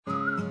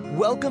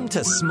Welcome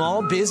to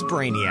Small Biz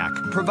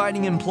Brainiac,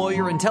 providing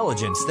employer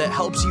intelligence that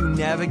helps you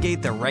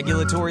navigate the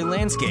regulatory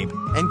landscape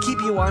and keep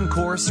you on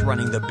course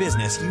running the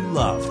business you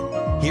love.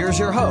 Here's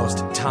your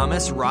host,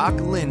 Thomas Rock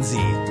Lindsay.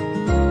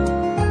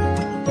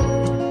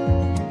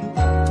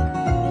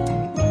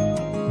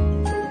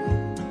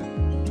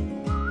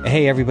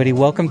 Hey everybody,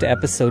 welcome to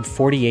episode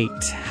 48,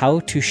 How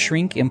to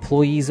Shrink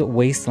Employees'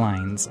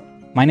 Waistlines.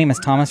 My name is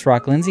Thomas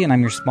Rock Lindsay and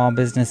I'm your small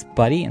business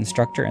buddy,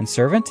 instructor, and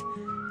servant.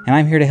 And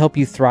I'm here to help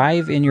you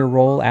thrive in your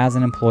role as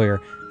an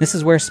employer. This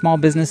is where small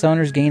business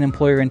owners gain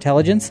employer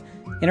intelligence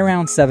in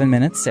around 7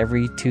 minutes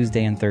every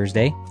Tuesday and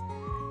Thursday.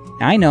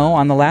 I know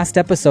on the last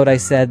episode I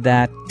said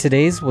that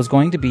today's was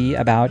going to be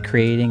about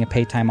creating a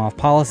pay time off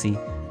policy,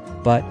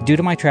 but due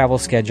to my travel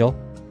schedule,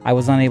 I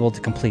was unable to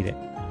complete it.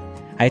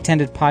 I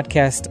attended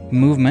Podcast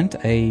Movement,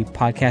 a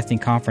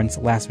podcasting conference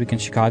last week in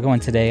Chicago,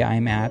 and today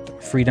I'm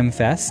at Freedom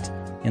Fest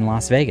in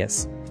Las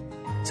Vegas.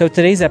 So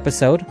today's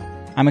episode,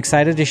 I'm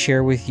excited to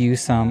share with you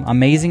some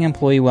amazing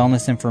employee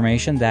wellness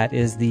information that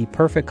is the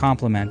perfect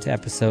complement to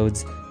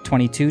episodes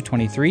 22,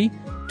 23,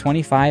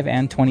 25,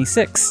 and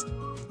 26.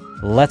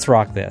 Let's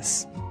rock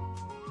this.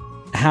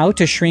 How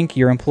to Shrink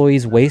Your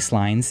Employees'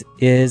 Waistlines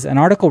is an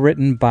article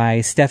written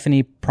by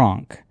Stephanie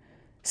Pronk,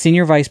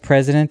 Senior Vice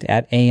President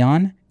at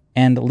Aon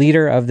and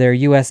leader of their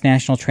U.S.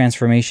 National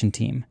Transformation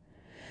Team.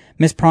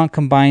 Ms. Pronk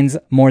combines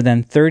more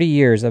than 30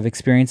 years of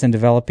experience in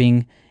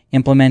developing,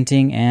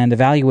 implementing, and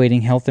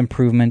evaluating health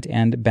improvement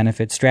and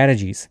benefit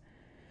strategies.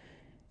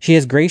 She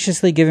has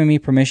graciously given me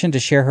permission to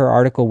share her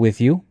article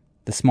with you,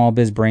 the Small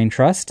Biz Brain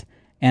Trust,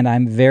 and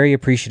I'm very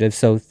appreciative,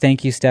 so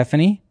thank you,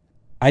 Stephanie.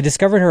 I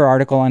discovered her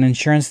article on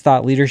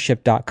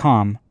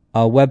insurancethoughtleadership.com, a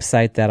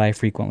website that I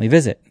frequently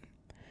visit.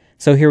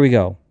 So here we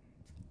go.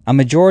 A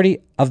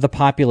majority of the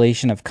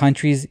population of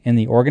countries in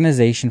the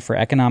Organization for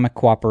Economic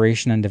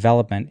Cooperation and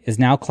Development is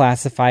now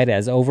classified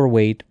as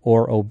overweight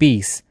or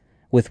obese,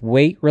 with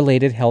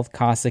weight-related health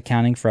costs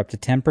accounting for up to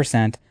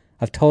 10%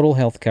 of total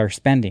healthcare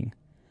spending.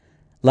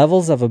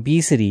 Levels of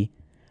obesity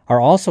are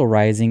also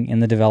rising in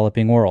the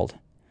developing world.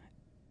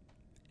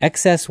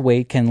 Excess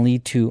weight can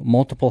lead to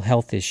multiple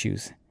health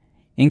issues,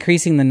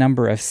 increasing the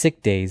number of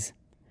sick days,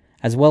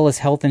 as well as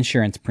health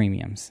insurance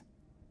premiums.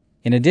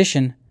 In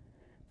addition,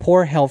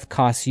 poor health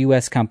costs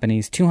U.S.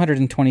 companies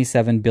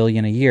 $227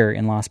 billion a year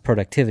in lost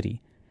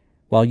productivity,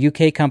 while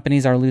UK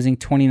companies are losing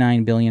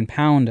 £29 billion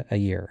a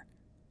year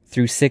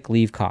through sick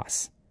leave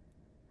costs.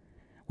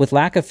 With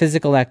lack of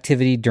physical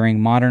activity during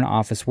modern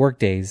office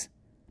workdays,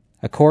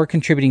 a core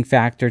contributing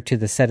factor to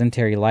the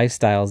sedentary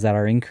lifestyles that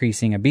are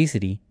increasing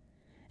obesity,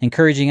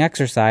 encouraging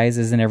exercise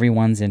is in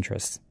everyone's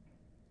interest.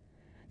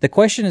 The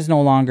question is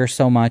no longer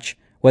so much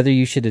whether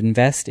you should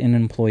invest in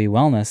employee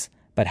wellness,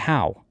 but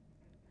how.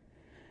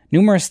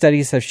 Numerous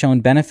studies have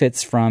shown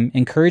benefits from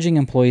encouraging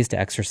employees to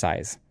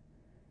exercise,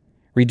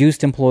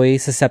 reduced employee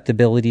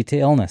susceptibility to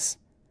illness.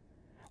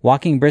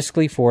 Walking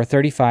briskly for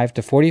 35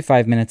 to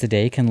 45 minutes a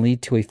day can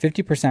lead to a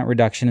 50%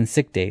 reduction in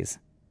sick days.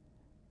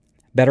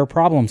 Better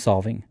problem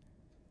solving.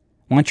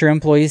 Want your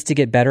employees to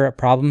get better at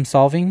problem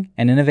solving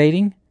and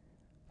innovating?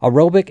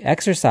 Aerobic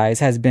exercise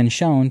has been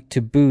shown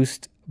to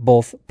boost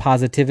both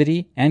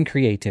positivity and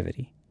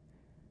creativity.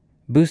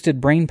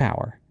 Boosted brain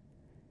power.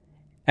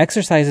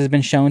 Exercise has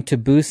been shown to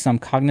boost some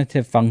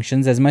cognitive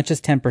functions as much as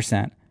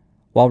 10%,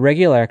 while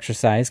regular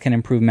exercise can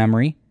improve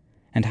memory,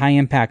 and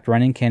high-impact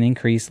running can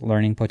increase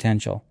learning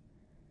potential.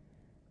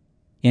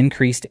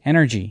 Increased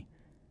energy.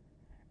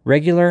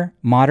 Regular,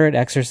 moderate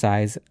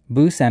exercise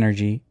boosts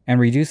energy and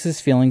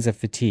reduces feelings of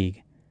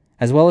fatigue,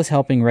 as well as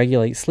helping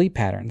regulate sleep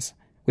patterns,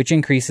 which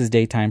increases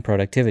daytime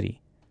productivity.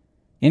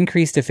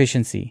 Increased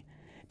efficiency.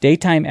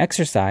 Daytime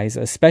exercise,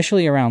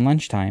 especially around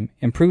lunchtime,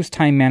 improves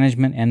time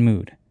management and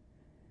mood.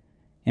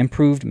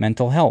 Improved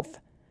mental health.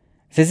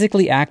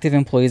 Physically active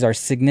employees are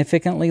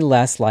significantly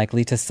less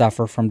likely to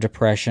suffer from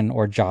depression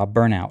or job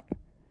burnout.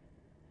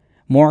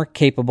 More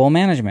capable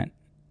management.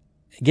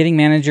 Getting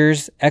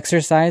managers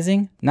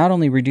exercising not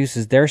only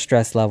reduces their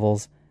stress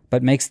levels,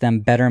 but makes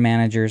them better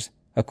managers,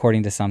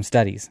 according to some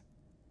studies.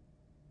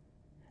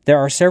 There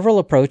are several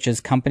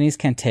approaches companies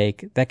can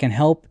take that can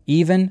help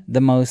even the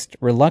most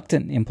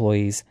reluctant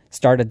employees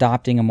start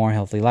adopting a more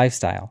healthy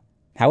lifestyle.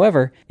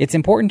 However, it's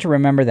important to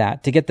remember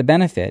that to get the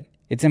benefit,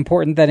 it's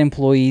important that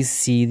employees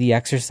see the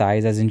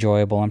exercise as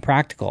enjoyable and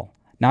practical,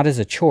 not as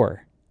a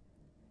chore.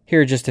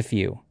 Here are just a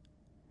few.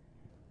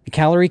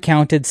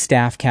 Calorie-counted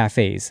staff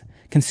cafes.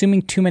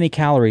 Consuming too many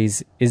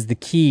calories is the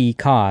key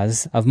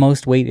cause of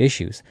most weight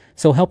issues,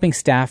 so helping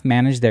staff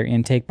manage their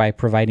intake by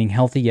providing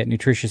healthy yet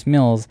nutritious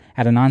meals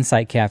at an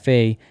on-site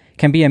cafe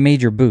can be a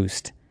major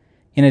boost.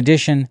 In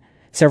addition,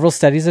 several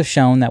studies have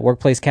shown that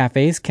workplace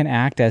cafes can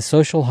act as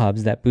social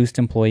hubs that boost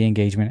employee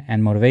engagement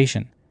and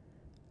motivation.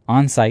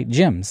 On-site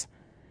gyms.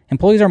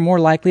 Employees are more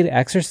likely to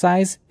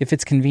exercise if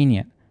it's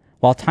convenient,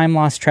 while time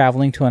lost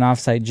traveling to an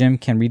off-site gym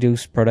can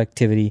reduce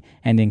productivity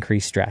and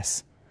increase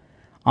stress.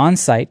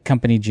 On-site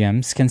company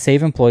gyms can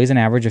save employees an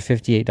average of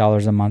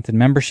 $58 a month in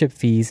membership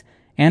fees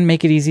and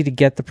make it easy to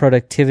get the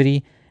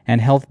productivity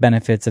and health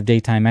benefits of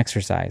daytime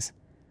exercise.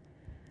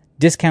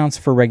 discounts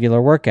for regular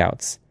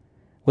workouts.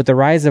 With the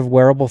rise of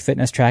wearable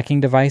fitness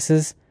tracking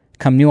devices,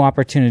 come new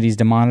opportunities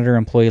to monitor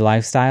employee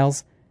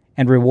lifestyles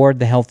and reward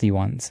the healthy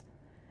ones.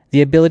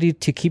 The ability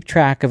to keep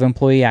track of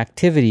employee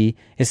activity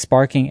is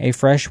sparking a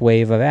fresh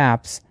wave of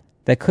apps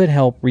that could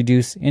help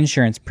reduce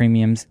insurance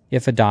premiums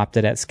if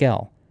adopted at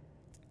scale.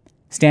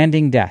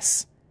 Standing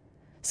desks.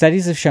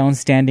 Studies have shown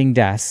standing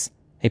desks,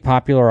 a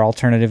popular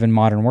alternative in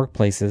modern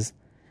workplaces,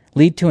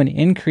 lead to an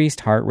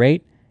increased heart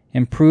rate,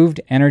 improved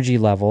energy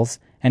levels,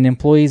 and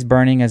employees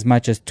burning as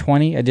much as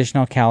 20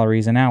 additional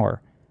calories an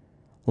hour.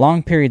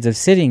 Long periods of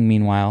sitting,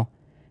 meanwhile,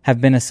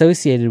 have been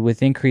associated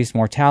with increased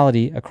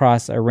mortality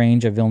across a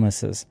range of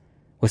illnesses,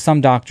 with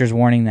some doctors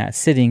warning that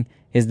sitting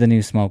is the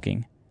new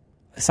smoking.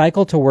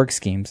 Cycle-to-work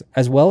schemes,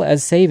 as well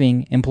as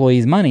saving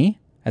employees money,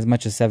 as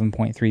much as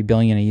 $7.3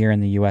 billion a year in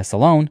the U.S.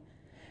 alone,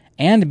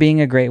 and being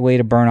a great way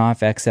to burn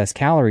off excess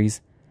calories,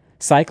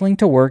 cycling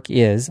to work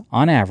is,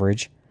 on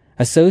average,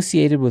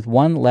 associated with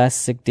one less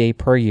sick day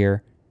per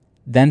year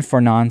than for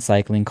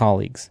non-cycling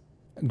colleagues.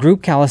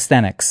 Group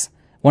calisthenics,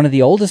 one of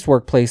the oldest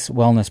workplace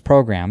wellness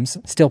programs,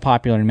 still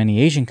popular in many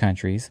Asian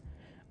countries,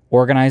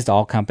 organized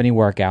all-company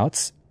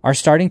workouts, are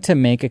starting to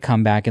make a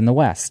comeback in the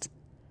West.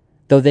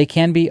 Though they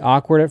can be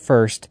awkward at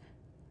first,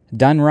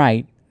 done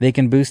right, they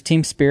can boost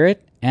team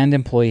spirit and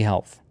employee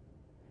health.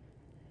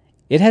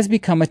 It has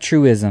become a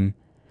truism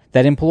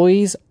that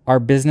employees are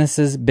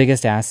businesses'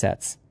 biggest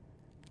assets.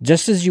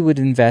 Just as you would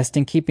invest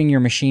in keeping your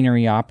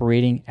machinery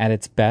operating at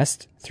its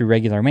best through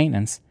regular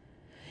maintenance,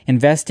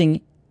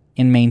 investing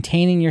in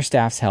maintaining your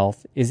staff's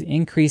health is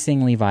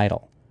increasingly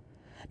vital.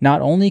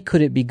 Not only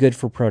could it be good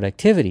for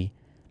productivity,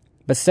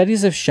 but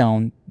studies have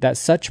shown that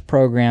such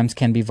programs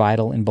can be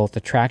vital in both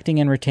attracting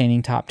and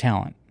retaining top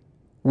talent.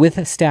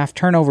 With staff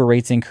turnover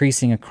rates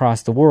increasing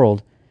across the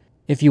world,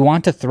 if you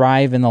want to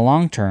thrive in the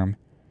long term,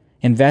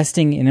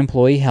 investing in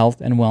employee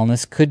health and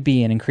wellness could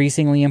be an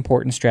increasingly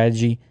important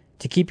strategy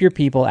to keep your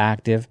people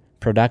active,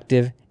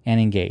 productive, and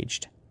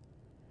engaged.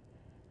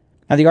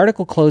 Now, the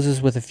article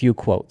closes with a few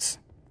quotes.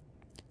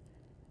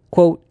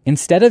 Quote,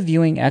 "Instead of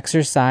viewing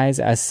exercise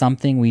as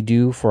something we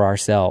do for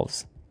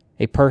ourselves,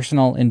 a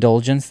personal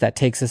indulgence that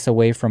takes us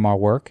away from our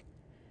work,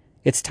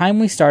 it's time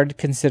we started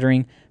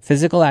considering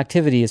physical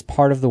activity as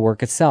part of the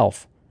work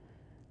itself.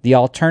 The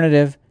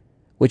alternative,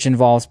 which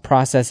involves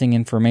processing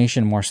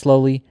information more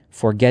slowly,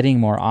 forgetting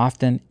more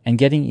often, and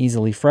getting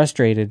easily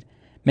frustrated,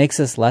 makes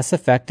us less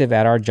effective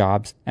at our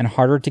jobs and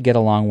harder to get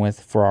along with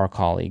for our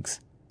colleagues."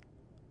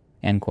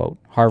 End quote.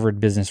 Harvard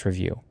Business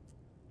Review.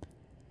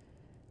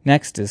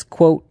 Next is,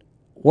 quote,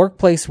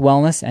 "Workplace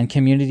wellness and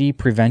community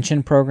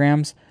prevention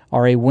programs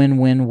are a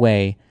win-win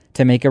way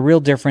to make a real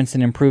difference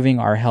in improving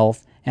our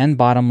health and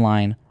bottom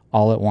line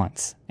all at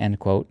once." End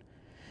quote.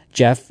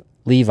 Jeff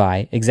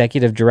Levi,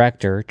 Executive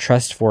Director,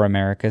 Trust for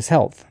America's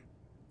Health.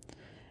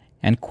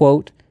 And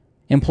quote,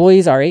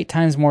 "Employees are 8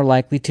 times more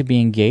likely to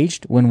be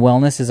engaged when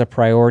wellness is a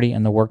priority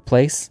in the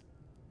workplace."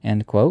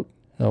 End quote.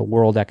 The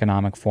World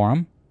Economic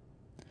Forum.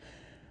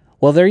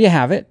 Well, there you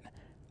have it.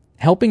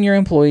 Helping your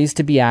employees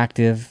to be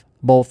active,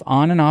 both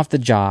on and off the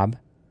job,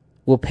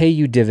 will pay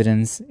you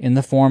dividends in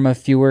the form of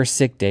fewer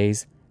sick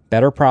days,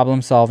 better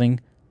problem solving,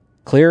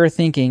 clearer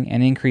thinking,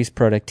 and increased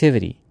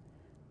productivity.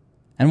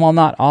 And while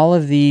not all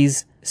of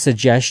these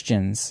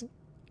suggestions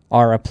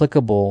are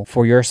applicable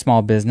for your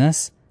small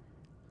business,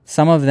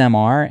 some of them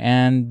are,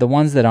 and the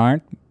ones that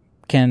aren't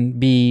can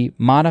be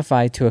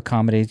modified to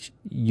accommodate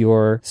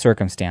your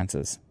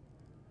circumstances.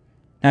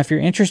 Now, if you're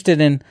interested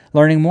in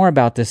learning more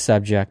about this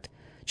subject,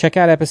 check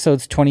out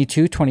episodes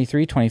 22,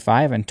 23,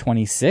 25, and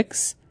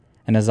 26.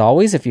 And as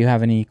always, if you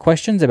have any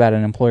questions about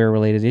an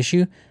employer-related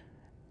issue,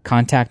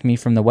 contact me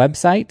from the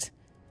website.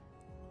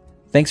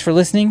 Thanks for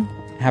listening.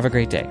 Have a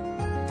great day.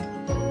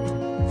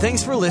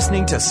 Thanks for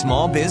listening to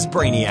Small Biz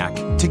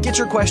Brainiac. To get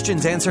your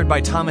questions answered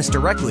by Thomas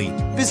directly,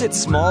 visit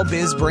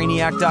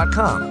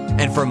smallbizbrainiac.com.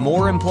 And for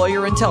more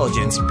employer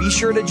intelligence, be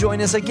sure to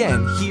join us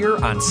again here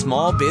on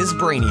Small Biz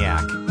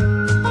Brainiac.